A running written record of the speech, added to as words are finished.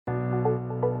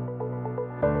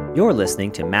You're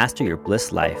listening to Master Your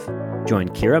Bliss Life. Join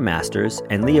Kira Masters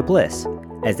and Leah Bliss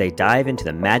as they dive into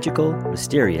the magical,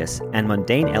 mysterious, and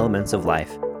mundane elements of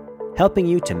life, helping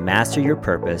you to master your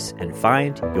purpose and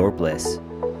find your bliss.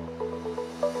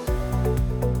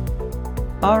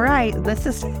 All right, this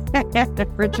is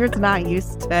Richard's not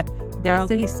used to how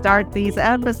we start these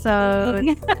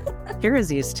episodes. Kira's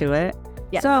used to it.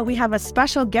 Yes. So we have a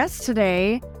special guest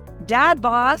today, Dad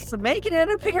Boss, making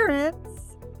an appearance.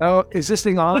 Oh, is this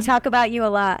thing on? We talk about you a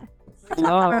lot.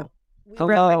 Oh, We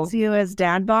reference you as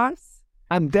Dad Boss.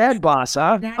 I'm Dad Boss,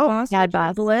 huh? Dad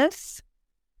Boss. Bliss.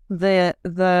 The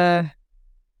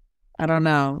I don't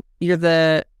know. You're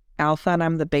the alpha and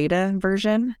I'm the beta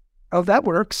version. Oh, that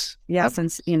works. Yeah,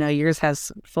 since yours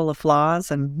has full of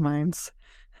flaws and mine's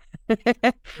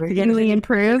Really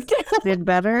improved. did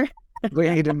better.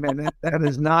 Wait a minute. That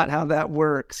is not how that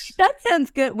works. That sounds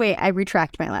good. Wait, I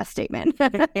retract my last statement.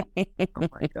 Oh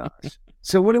my gosh.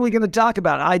 So what are we going to talk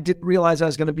about? I didn't realize I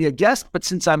was going to be a guest, but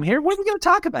since I'm here, what are we going to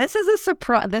talk about? This is a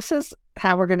surprise. This is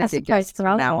how we're going to do guests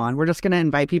from now on. We're just going to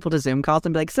invite people to Zoom calls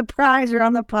and be like, surprise, you're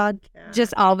on the podcast.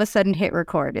 Just all of a sudden hit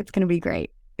record. It's going to be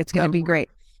great. It's going to be great.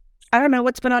 I don't know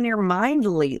what's been on your mind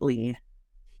lately.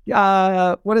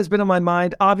 What has been on my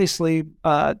mind? Obviously,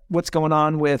 what's going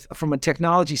on from a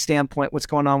technology standpoint, what's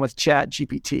going on with Chat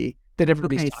GPT that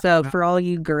everybody's talking about. For all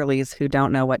you girlies who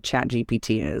don't know what Chat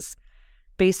GPT is,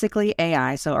 basically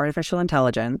AI, so artificial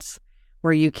intelligence,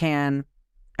 where you can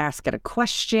ask it a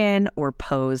question or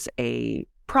pose a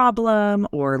problem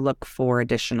or look for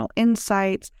additional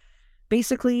insights.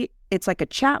 Basically, it's like a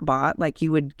chat bot, like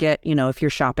you would get, if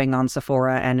you're shopping on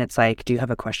Sephora and it's like, do you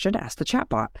have a question? Ask the chat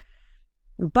bot.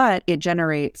 But it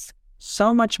generates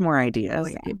so much more ideas.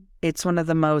 Oh, yeah. It's one of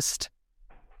the most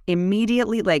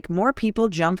immediately, more people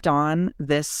jumped on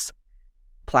this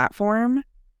platform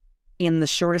in the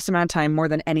shortest amount of time, more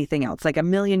than anything else, like 1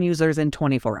 million users in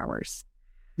 24 hours.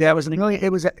 Yeah, it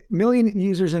was a million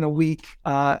users in a week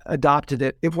adopted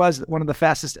it. It was one of the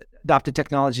fastest adopted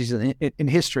technologies in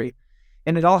history.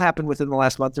 And it all happened within the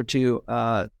last month or two.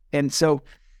 And so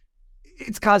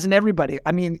it's causing everybody.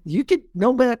 I mean, you could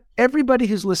know that everybody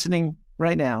who's listening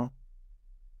right now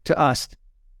to us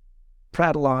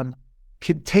prattle on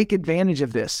could take advantage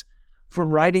of this, from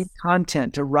writing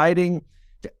content to writing.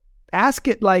 Ask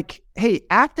it like, hey,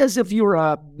 act as if you're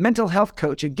a mental health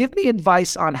coach and give me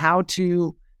advice on how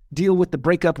to deal with the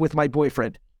breakup with my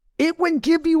boyfriend. It would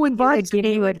give you advice.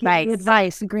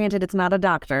 Advice. Granted, it's not a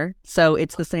doctor, so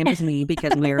it's the same as me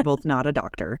because we are both not a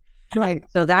doctor. Right.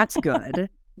 So that's good.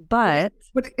 But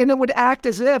it would act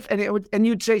as if, and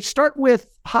you'd say, start with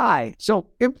hi. So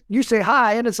if you say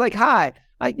hi, and it's like, hi,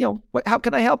 how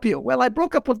can I help you? Well, I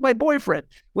broke up with my boyfriend.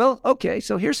 Well, okay,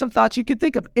 so here's some thoughts you could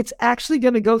think of. It's actually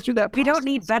going to go through that process. We don't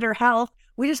need better health.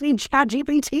 We just need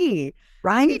ChatGPT,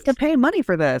 right? To pay money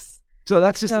for this. So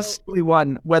that's just a silly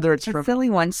one, whether it's a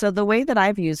silly one. So the way that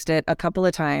I've used it a couple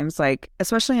of times,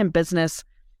 especially in business,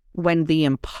 when the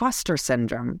imposter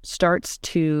syndrome starts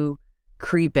to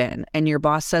creep in and your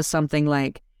boss says something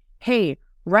like, hey,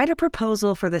 write a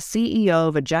proposal for the CEO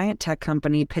of a giant tech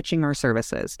company pitching our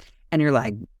services. And you're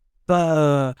like,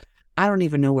 I don't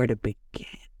even know where to begin.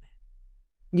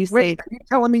 Wait, are you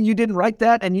telling me you didn't write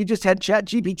that and you just had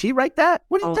ChatGPT write that?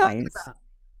 What are you talking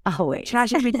about? Oh, wait.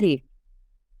 ChatGPT.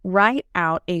 Write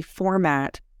out a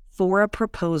format for a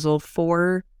proposal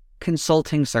for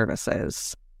consulting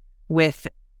services with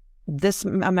this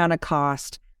amount of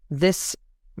cost, this,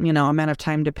 amount of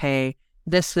time to pay,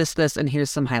 this, and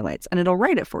here's some highlights. And it'll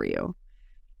write it for you.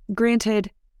 Granted,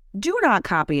 do not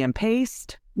copy and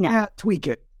paste. Yeah, tweak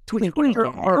it. Tweak it.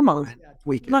 Come on. Yeah,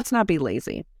 tweak it. Let's not be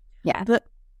lazy. Yeah. But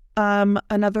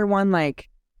another one,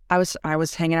 I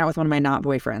was hanging out with one of my not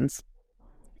boyfriends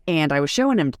and I was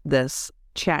showing him this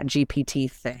Chat GPT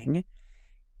thing.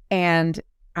 And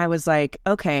I was like,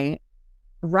 okay,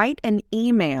 write an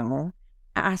email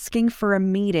asking for a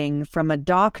meeting from a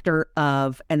doctor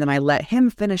of, and then I let him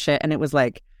finish it. And it was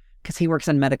because he works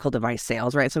in medical device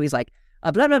sales, right? So he's like,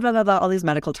 blah, blah, blah, blah, blah, all these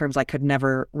medical terms I could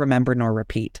never remember nor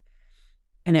repeat.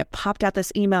 And it popped out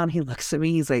this email and he looks at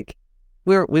me, he's like,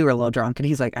 we were a little drunk and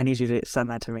he's like, I need you to send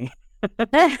that to me.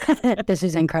 This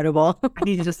is incredible. I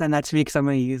need you to send that to me because I'm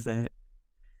going to use it.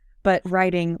 But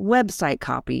writing website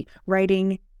copy,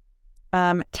 writing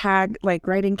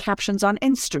writing captions on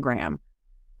Instagram,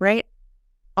 right?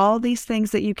 All these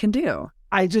things that you can do.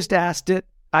 I just asked it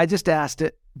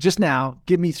just now.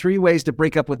 Give me 3 ways to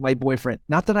break up with my boyfriend.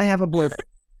 Not that I have a boyfriend.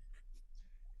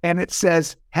 And it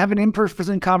says, have an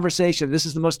in-person conversation. This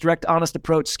is the most direct, honest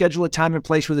approach. Schedule a time and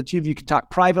place where the two of you can talk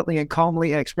privately and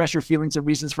calmly and express your feelings and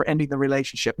reasons for ending the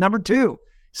relationship. Number 2,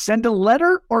 send a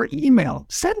letter or email.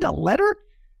 Send a letter?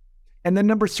 And then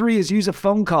number 3 is use a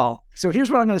phone call. So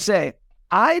here's what I'm going to say.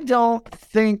 I don't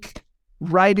think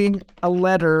writing a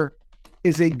letter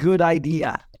is a good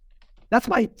idea. That's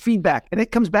my feedback. And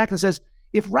it comes back and says,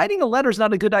 if writing a letter is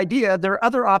not a good idea, there are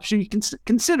other options you can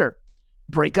consider.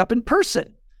 Break up in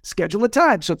person. Schedule a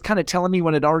time. So it's kind of telling me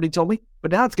when it already told me.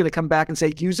 But now it's going to come back and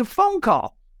say, use a phone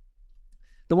call.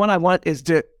 The one I want is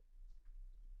to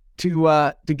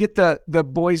get the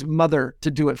boy's mother to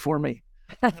do it for me.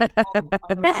 I'm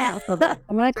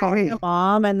gonna call your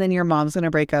mom, and then your mom's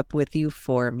gonna break up with you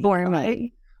for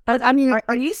me. But I mean,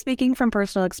 are you speaking from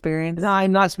personal experience? No,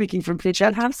 I'm not speaking from. Did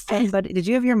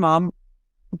you have your mom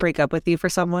break up with you for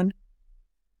someone?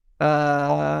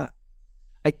 I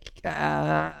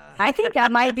think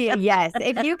that might be a yes.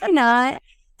 If you cannot,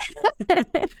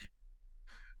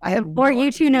 or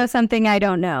you two know something I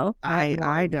don't know. I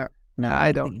don't know.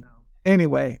 I don't know.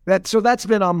 Anyway, that's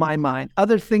been on my mind.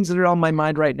 Other things that are on my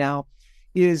mind right now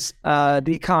is the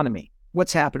economy.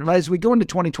 What's happened? As we go into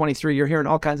 2023, you're hearing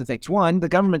all kinds of things. One, the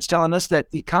government's telling us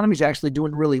that the economy is actually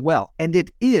doing really well, and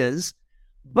it is.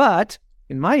 But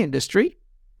in my industry,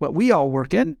 what we all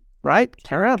work in, right?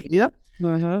 Yep.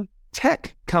 Uh-huh.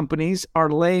 Tech companies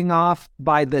are laying off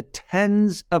by the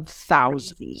tens of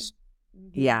thousands.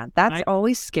 Yeah, that's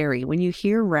always scary. When you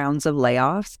hear rounds of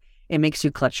layoffs, it makes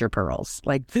you clutch your pearls.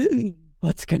 Like,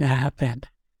 what's going to happen?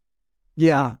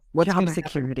 Yeah. Job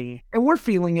security. And we're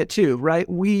feeling it too, right?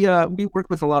 We work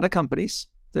with a lot of companies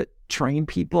that train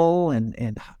people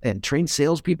and train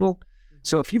salespeople.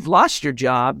 So if you've lost your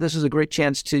job, this is a great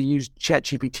chance to use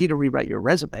ChatGPT to rewrite your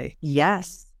resume.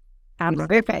 Yes.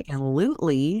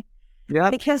 Absolutely. Yeah.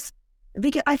 Because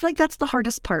I feel like that's the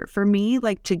hardest part for me,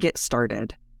 like to get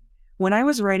started. When I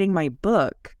was writing my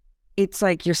book, it's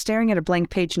like you're staring at a blank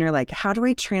page and you're like, how do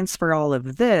I transfer all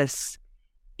of this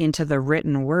into the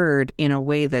written word in a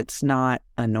way that's not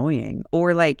annoying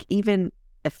or like even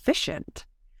efficient?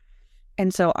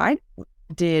 And so I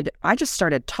just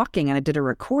started talking and I did a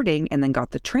recording and then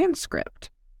got the transcript.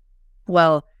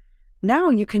 Well, now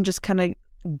you can just kind of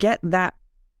get that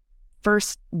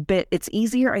first bit. It's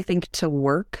easier, I think, to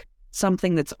work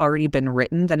something that's already been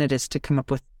written than it is to come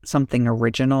up with something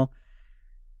original.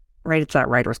 Right? It's that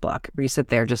writer's block where you sit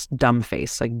there just dumb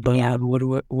face, like, yeah, what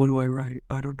do I write?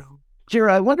 I don't know.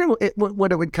 Kira, I wonder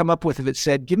what it would come up with if it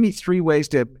said, give me 3 ways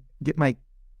to get my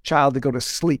child to go to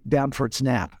sleep down for its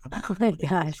nap. Oh my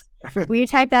gosh. Will you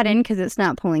type that in? Because it's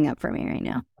not pulling up for me right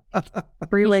now.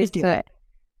 3 ways to it.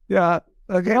 Yeah.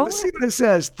 Okay. Let's see what it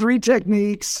says. 3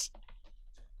 techniques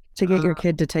to get your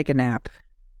kid to take a nap.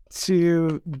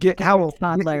 To get how old?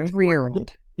 Toddler,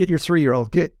 3-year-old. Get your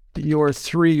 3-year-old. Get your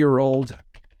 3-year-old.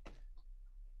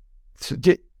 To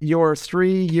get your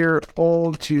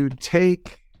 3-year-old to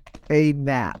take a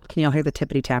nap. Can y'all hear the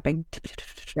tippity tapping?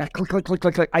 Yeah, click, click, click,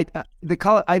 click, click. They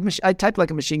call it. I type like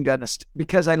a machine gunnist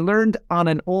because I learned on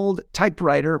an old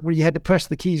typewriter where you had to press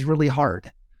the keys really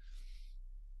hard.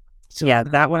 So yeah,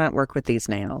 that wouldn't work with these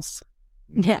nails.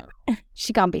 Yeah,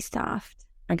 she gonna be soft.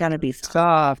 I gotta be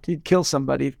soft. You'd kill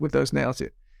somebody with those nails too.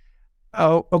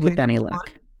 Oh, okay. With any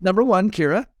luck. Number 1,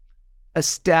 Kira.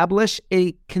 Establish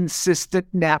a consistent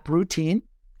nap routine.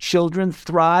 Children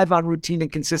thrive on routine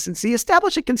and consistency.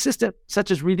 Establish a consistent,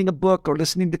 such as reading a book or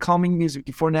listening to calming music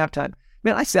before nap time.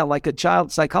 Man, I sound like a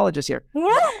child psychologist here.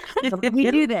 Yeah,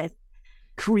 we do this.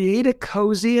 Create a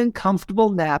cozy and comfortable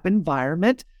nap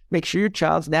environment. Make sure your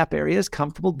child's nap area is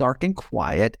comfortable, dark, and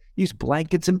quiet. Use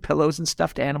blankets and pillows and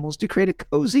stuffed animals to create a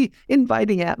cozy,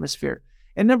 inviting atmosphere.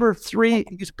 And number 3,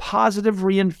 use positive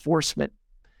reinforcement.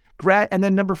 And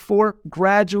then number 4,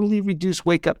 gradually reduce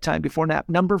wake-up time before nap.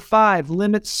 Number 5,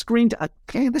 limit screen time.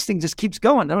 Okay, this thing just keeps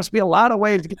going. There must be a lot of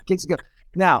ways to get the kids to go.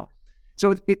 Now,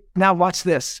 now watch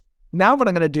this. Now what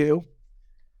I'm going to do,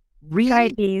 Try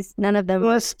these. None of them.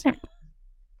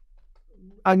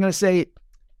 I'm going to say,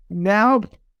 now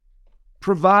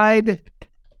provide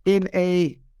in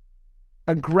a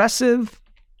aggressive,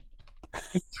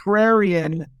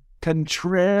 contrarian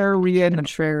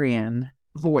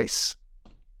voice.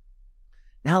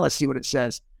 Now let's see what it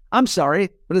says. I'm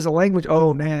sorry, but as a language,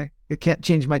 oh man, it can't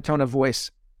change my tone of voice.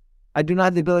 I do not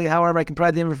have the ability, however, I can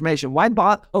provide the information. Why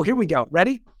bother? Oh, here we go.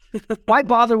 Ready? Why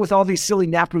bother with all these silly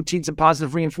nap routines and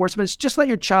positive reinforcements? Just let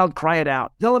your child cry it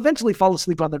out. They'll eventually fall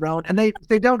asleep on their own, and if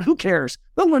they don't, who cares?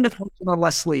 They'll learn to function on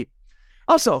less sleep.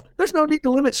 Also, there's no need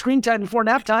to limit screen time before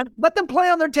nap time. Let them play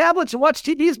on their tablets and watch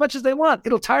TV as much as they want.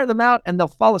 It'll tire them out, and they'll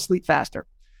fall asleep faster.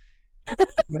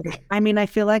 I mean, I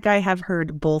feel like I have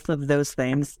heard both of those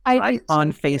things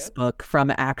on Facebook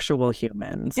from actual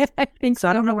humans. I think so.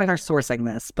 I don't know why they're sourcing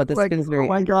this, but this is very. Oh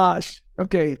my gosh.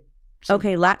 Okay. So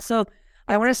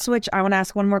I want to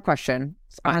ask one more question.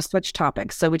 I want to switch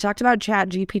topics. So we talked about Chat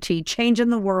GPT, changing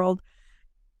the world.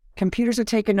 Computers are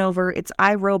taking over. It's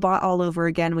iRobot all over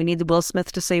again. We need the Will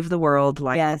Smith to save the world.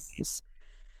 Yes.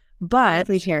 But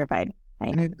Be terrified.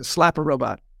 I need to slap a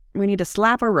robot. we need to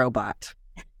slap a robot.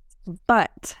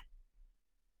 But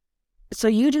so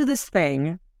you do this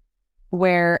thing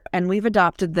where, and we've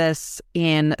adopted this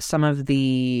in some of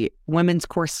the women's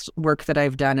course work that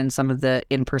I've done in some of the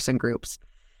in-person groups,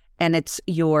 and it's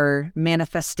your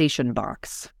manifestation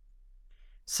box.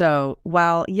 So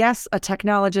while, yes, a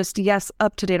technologist, yes,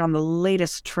 up to date on the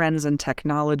latest trends in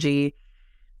technology,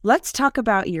 let's talk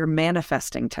about your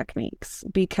manifesting techniques,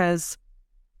 because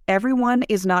everyone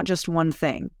is not just one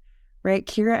thing, right?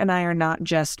 Kira and I are not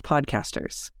just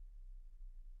podcasters.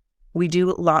 We do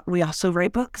a lot. We also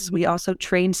write books. We also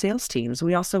train sales teams.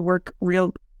 We also work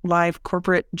real live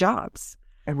corporate jobs.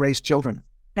 And raise children.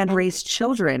 And raise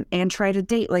children and try to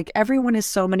date. Like, everyone is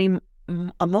so many,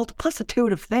 a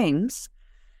multiplicitude of things.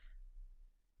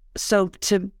 So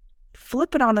to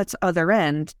flip it on its other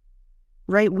end,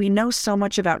 right? We know so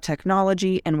much about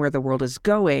technology and where the world is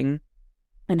going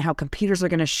and how computers are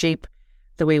going to shape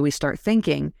the way we start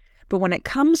thinking. But when it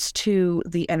comes to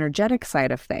the energetic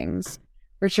side of things,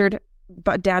 Richard,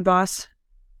 Dad Boss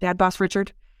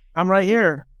Richard, I'm right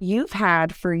here. you've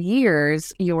had for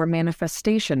years your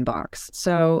manifestation box.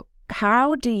 So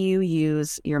how do you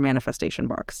use your manifestation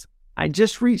box? I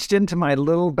just reached into my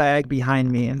little bag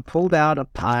behind me and pulled out a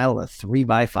pile of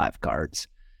 3x5 cards.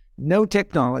 No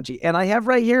technology. And I have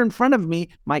right here in front of me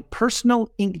my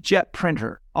personal inkjet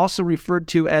printer, also referred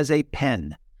to as a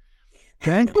pen.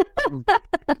 Okay?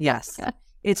 Yes.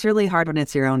 It's really hard when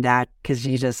it's your own dad,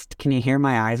 because can you hear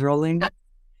my eyes rolling?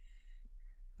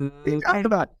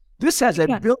 This has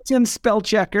a built-in spell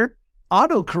checker,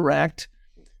 autocorrect.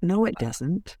 No, it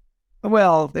doesn't.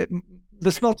 Well,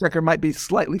 the spell checker might be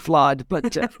slightly flawed,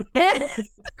 but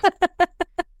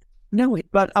No,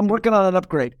 but I'm working on an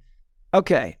upgrade.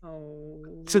 Okay.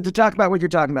 So to talk about what you're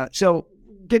talking about, so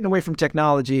getting away from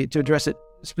technology to address it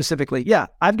specifically, yeah,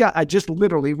 I just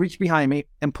literally reached behind me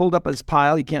and pulled up this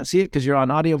pile. You can't see it because you're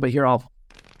on audio, but here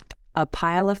a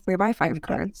pile of 3x5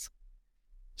 cards.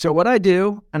 So what I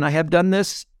do, and I have done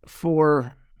this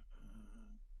for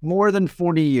more than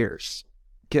 40 years,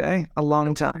 okay, a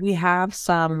long time. We have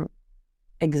some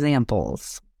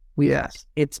examples. Yes.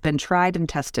 It's been tried and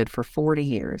tested for 40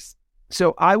 years.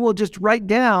 So I will just write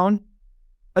down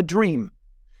a dream,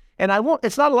 and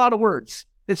it's not a lot of words.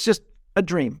 It's just a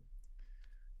dream.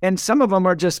 And some of them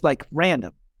are just like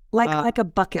random. Like a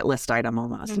bucket list item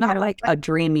almost. Not like a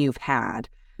dream you've had.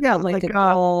 Yeah, like a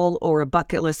goal or a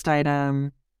bucket list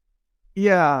item.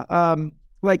 Yeah,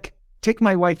 like take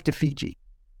my wife to Fiji.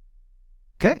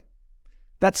 Okay?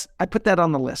 I put that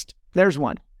on the list. There's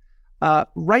one.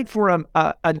 Write for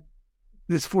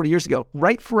this 40 years ago,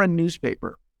 write for a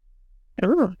newspaper.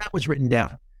 That was written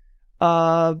down.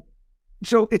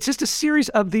 So it's just a series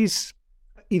of these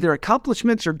either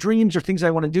accomplishments or dreams or things I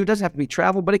want to do. It doesn't have to be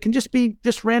travel, but it can just be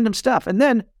just random stuff. And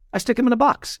then I stick them in a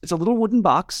box. It's a little wooden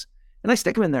box, and I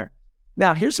stick them in there.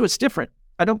 Now, here's what's different.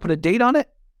 I don't put a date on it,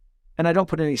 and I don't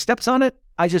put any steps on it.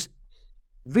 I just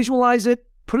visualize it,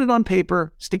 put it on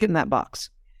paper, stick it in that box.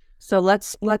 So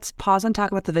let's pause and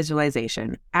talk about the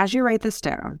visualization. As you write this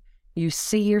down, you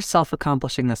see yourself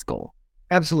accomplishing this goal.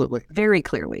 Absolutely. Very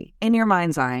clearly. In your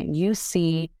mind's eye, you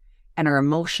see and are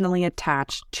emotionally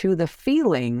attached to the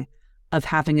feeling of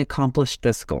having accomplished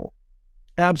this goal.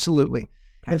 Absolutely.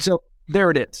 Okay. And so there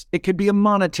it is. It could be a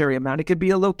monetary amount. It could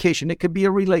be a location. It could be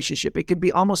a relationship. It could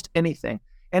be almost anything.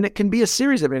 And it can be a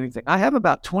series of anything. I have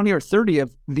about 20 or 30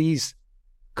 of these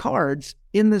cards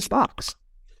in this box.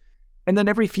 And then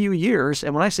every few years,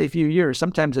 and when I say few years,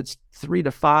 sometimes it's 3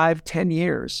 to 5, 10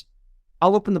 years,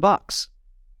 I'll open the box.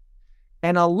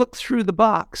 And I'll look through the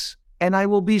box, and I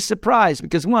will be surprised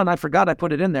because, one, I forgot I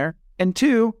put it in there. And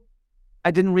two, I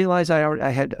didn't realize I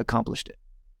had accomplished it.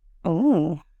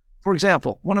 Oh. For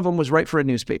example, one of them was write for a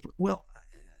newspaper. Well,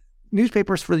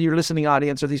 newspapers for your listening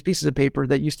audience are these pieces of paper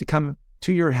that used to come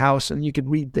to your house and you could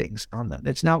read things on them.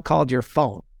 It's now called your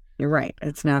phone. You're right.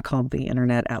 It's now called the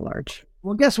internet at large.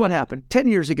 Well, guess what happened? 10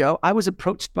 years ago, I was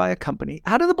approached by a company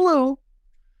out of the blue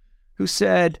who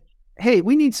said, hey,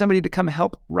 we need somebody to come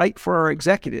help write for our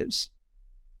executives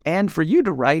and for you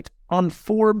to write on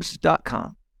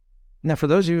Forbes.com. Now, for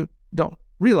those who don't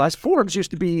realize, Forbes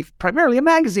used to be primarily a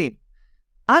magazine.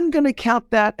 I'm going to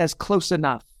count that as close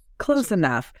enough. Close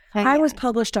enough. I was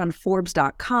published on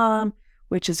Forbes.com,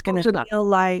 which is going to feel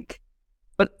like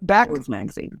But back Forbes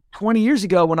magazine. 20 years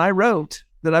ago when I wrote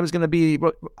that I was going to be,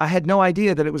 I had no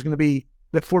idea that it was going to be,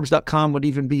 that Forbes.com would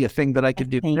even be a thing that I could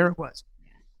do. There it was.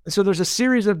 So there's a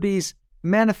series of these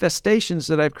manifestations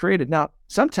that I've created. Now,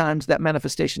 sometimes that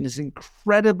manifestation is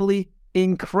incredibly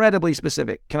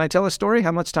specific. Can I tell a story?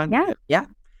 How much time? Yeah.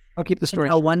 I'll keep the story.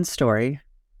 Tell one story.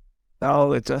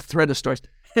 Oh, it's a thread of stories.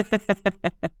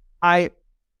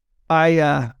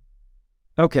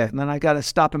 Okay, and then I got to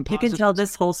stop and pause. You can tell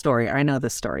this whole story. I know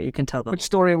this story. You can tell Which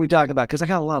story are we talking about? Because I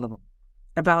got a lot of them.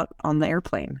 About on the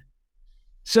airplane.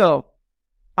 So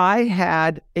I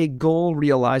had a goal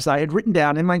realized. I had written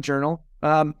down in my journal.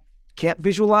 Can't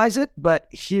visualize it, but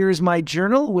here's my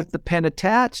journal with the pen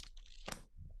attached.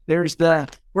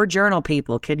 We're journal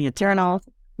people. Can you journal?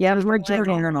 Yeah, we're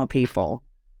journal people.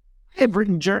 I've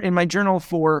written in my journal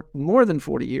for more than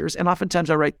 40 years, and oftentimes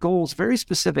I write goals very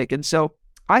specific. And so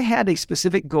I had a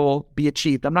specific goal be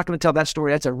achieved. I'm not going to tell that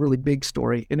story. That's a really big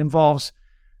story. It involves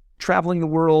traveling the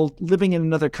world, living in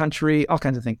another country, all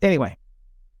kinds of things. Anyway,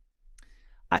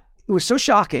 it was so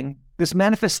shocking, this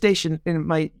manifestation in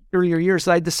my earlier years,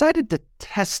 that I decided to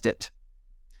test it.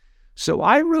 So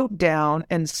I wrote down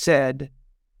and said,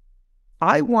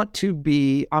 I want to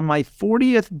be on my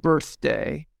 40th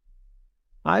birthday.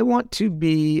 I want to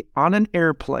be on an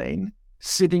airplane,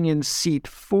 sitting in seat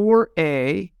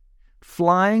 4A,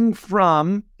 flying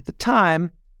from, at the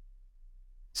time,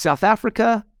 South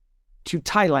Africa to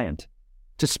Thailand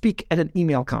to speak at an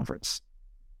email conference.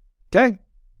 Okay?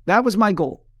 That was my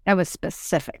goal. That was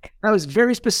specific. That was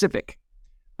very specific.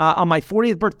 On my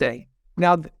 40th birthday.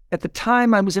 Now, at the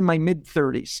time, I was in my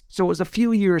mid-30s, so it was a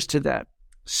few years to that.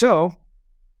 So,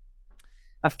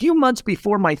 a few months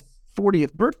before my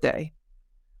 40th birthday,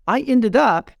 I ended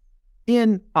up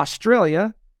in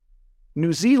Australia,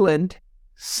 New Zealand,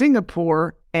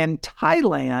 Singapore, and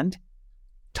Thailand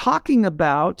talking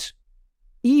about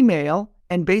email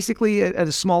and basically at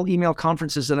a small email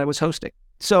conferences that I was hosting.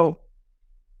 So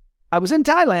I was in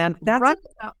Thailand.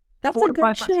 That's a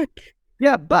good check.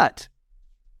 Yeah, but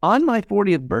on my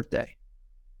 40th birthday,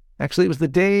 actually it was the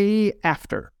day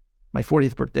after my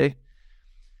 40th birthday.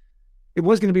 It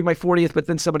was going to be my 40th, but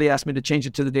then somebody asked me to change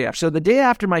it to the day after. So the day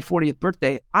after my 40th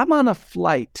birthday, I'm on a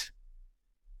flight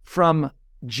from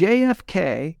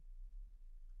JFK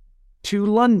to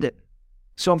London.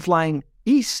 So I'm flying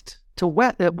east to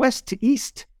west to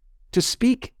east to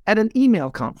speak at an email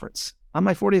conference on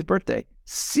my 40th birthday,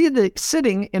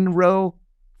 sitting in row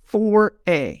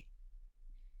 4A.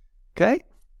 Okay?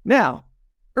 Now,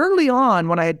 early on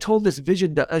when I had told this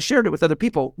vision, shared it with other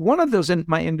people, one of those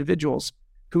my individuals,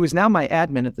 who is now my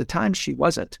admin, at the time she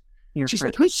wasn't, she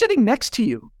said, who's sitting next to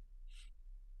you?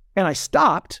 And I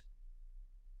stopped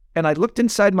and I looked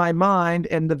inside my mind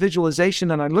and the visualization,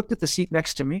 and I looked at the seat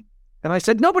next to me and I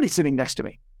said, nobody's sitting next to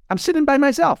me. I'm sitting by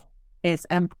myself. It's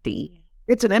empty.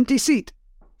 It's an empty seat.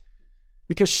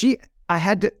 Because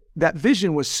that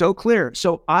vision was so clear.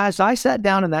 So as I sat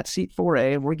down in that seat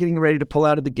 4A and we're getting ready to pull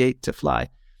out of the gate to fly,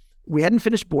 we hadn't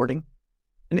finished boarding.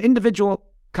 An individual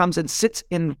comes and sits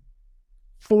in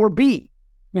 4B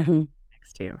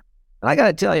next to you. And I got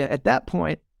to tell you, at that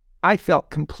point, I felt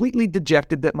completely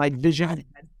dejected that my vision had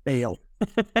failed.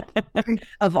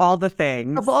 Of all the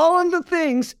things. Of all of the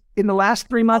things in the last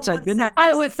 3 months I've been...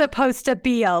 I was supposed to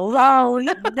be alone.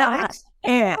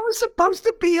 I was supposed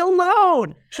to be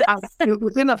alone.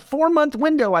 Within a 4-month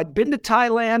window, I'd been to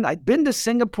Thailand, I'd been to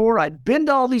Singapore, I'd been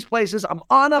to all these places. I'm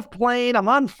on a plane, I'm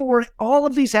on 4. All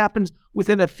of these happened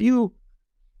within a few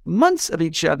months of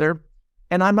each other,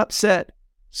 and I'm upset.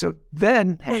 So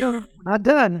then, not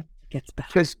done. Gets better.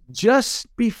 Because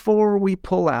just before we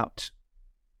pull out,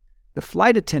 the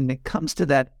flight attendant comes to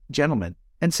that gentleman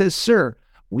and says, sir,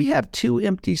 we have 2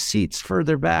 empty seats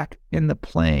further back in the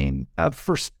plane.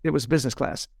 First, it was business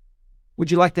class. Would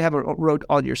you like to have a row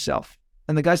all yourself?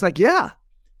 And the guy's like, yeah.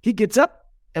 He gets up,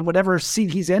 and whatever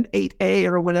seat he's in, 8A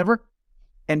or whatever.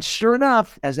 And sure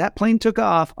enough, as that plane took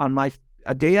off on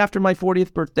a day after my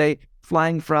 40th birthday,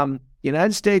 flying from the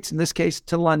United States, in this case,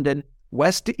 to London,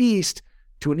 west to east,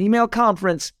 to an email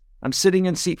conference, I'm sitting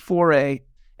in seat 4A,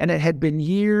 and it had been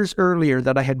years earlier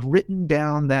that I had written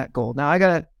down that goal. Now, I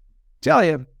got to tell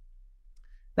you,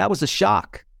 that was a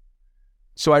shock.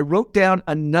 So I wrote down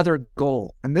another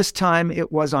goal, and this time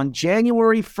it was on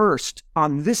January 1st,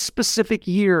 on this specific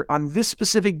year, on this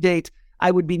specific date,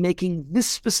 I would be making this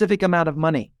specific amount of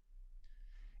money.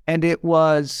 And it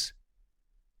was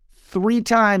 3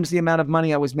 times the amount of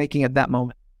money I was making at that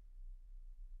moment.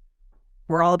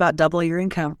 We're all about double your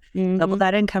income. Mm-hmm. Double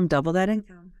that income, double that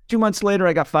income. 2 months later,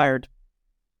 I got fired.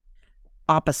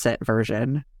 Opposite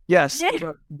version. Yes.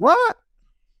 What?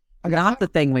 Not the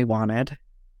thing we wanted.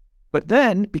 But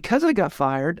then, because I got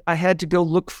fired, I had to go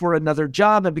look for another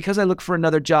job. And because I looked for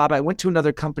another job, I went to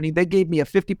another company. They gave me a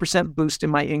 50% boost in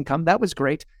my income. That was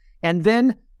great. And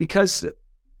then because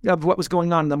of what was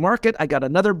going on in the market, I got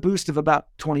another boost of about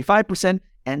 25%.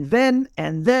 And then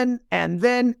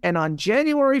on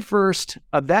January 1st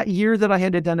of that year that I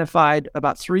had identified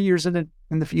about 3 years in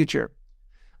the future,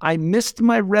 I missed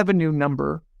my revenue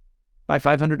number by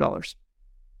 $500.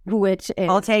 Which is...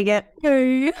 I'll take it.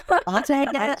 I'll take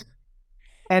it.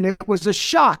 And it was a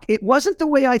shock. It wasn't the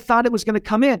way I thought it was going to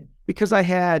come in, because I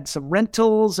had some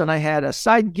rentals and I had a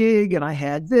side gig and I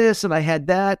had this and I had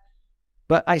that.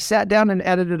 But I sat down and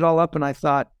added it all up and I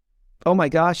thought, oh my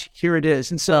gosh, here it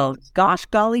is. And so, gosh,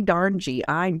 golly darn gee,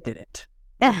 I did it.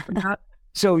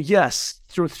 So yes,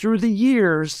 through the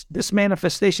years, this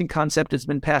manifestation concept has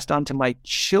been passed on to my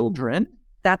children.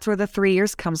 That's where the 3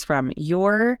 years comes from.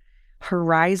 Your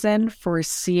horizon for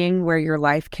seeing where your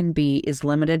life can be is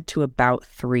limited to about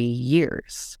 3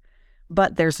 years.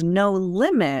 But there's no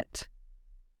limit,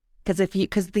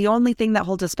 because the only thing that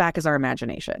holds us back is our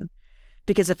imagination.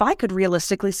 Because if I could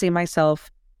realistically see myself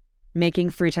making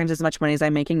 3 times as much money as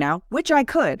I'm making now, which I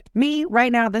could, me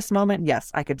right now, this moment,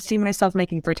 yes, I could see myself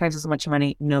making 3 times as much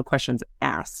money, no questions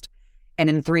asked. And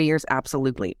in 3 years,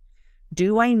 absolutely.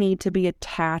 Do I need to be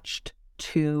attached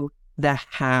to the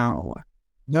how?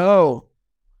 No.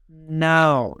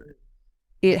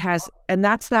 It has, and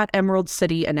that's that Emerald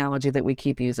City analogy that we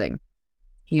keep using.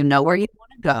 You know where you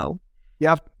want to go.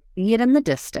 Yep. See it in the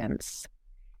distance,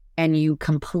 and you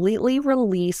completely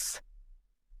release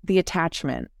the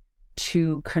attachment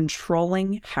to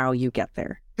controlling how you get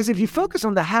there. Because if you focus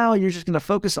on the how, you're just going to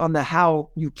focus on the how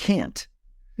you can't.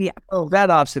 Yeah. Oh, that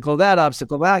obstacle,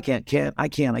 well, I can't.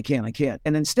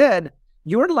 And instead,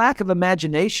 your lack of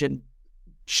imagination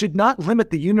should not limit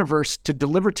the universe to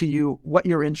deliver to you what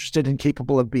you're interested and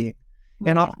capable of being.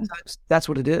 And oftentimes, that's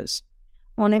what it is.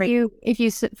 Well, and if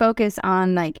you focus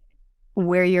on like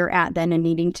where you're at then and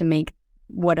needing to make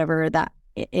whatever that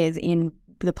is in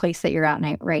the place that you're at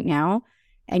right now,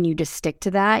 and you just stick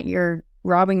to that, you're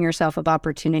robbing yourself of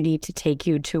opportunity to take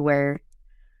you to where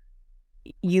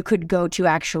you could go to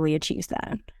actually achieve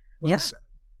that. Yes.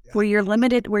 Yeah. Where you're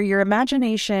limited, where your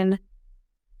imagination,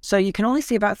 so you can only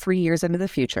see about 3 years into the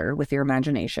future with your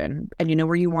imagination, and you know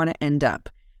where you want to end up.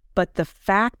 But the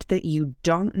fact that you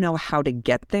don't know how to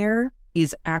get there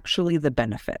is actually the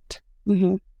benefit.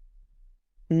 Mm-hmm.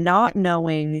 Not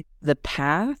knowing the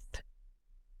path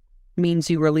means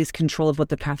you release control of what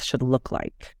the path should look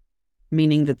like,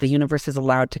 meaning that the universe is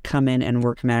allowed to come in and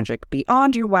work magic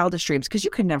beyond your wildest dreams, because you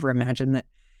could never imagine that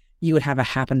you would have a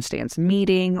happenstance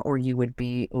meeting, or you would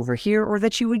be over here, or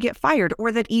that you would get fired,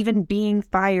 or that even being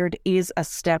fired is a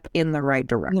step in the right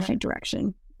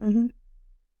direction. Mm-hmm.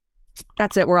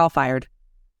 That's it. We're all fired.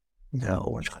 No,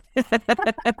 we're not.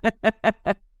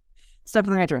 Step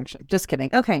in the right direction. Just kidding.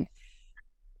 Okay.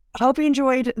 Hope you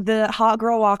enjoyed the hot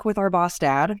girl walk with our boss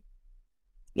dad.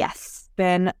 Yes.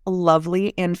 Been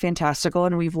lovely and fantastical,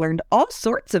 and we've learned all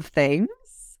sorts of things.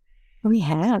 We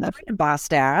have. Boss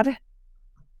dad.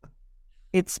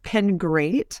 It's been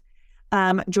great.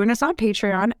 Join us on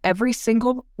Patreon. Every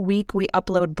single week we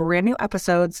upload brand new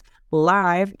episodes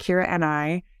live, Kira and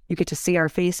I. You get to see our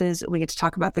faces. We get to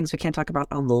talk about things we can't talk about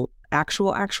on the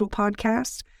actual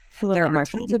podcast. There are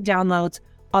tons of downloads.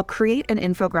 I'll create an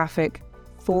infographic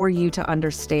for you to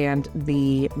understand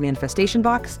the manifestation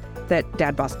box that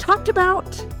Dad Boss talked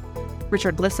about.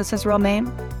 Richard Bliss is his real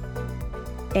name.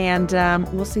 And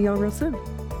we'll see y'all real soon.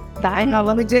 Bye. Now,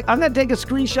 I'm going to take a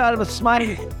screenshot of a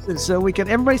smiley so we can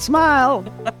everybody smile.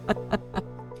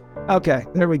 Okay,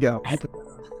 there we go.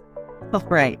 All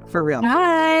right, for real.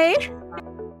 Bye.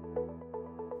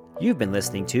 You've been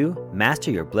listening to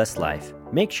Master Your Bliss Life.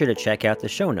 Make sure to check out the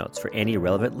show notes for any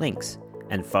relevant links,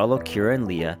 and follow Kira and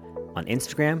Leah on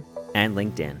Instagram and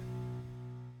LinkedIn.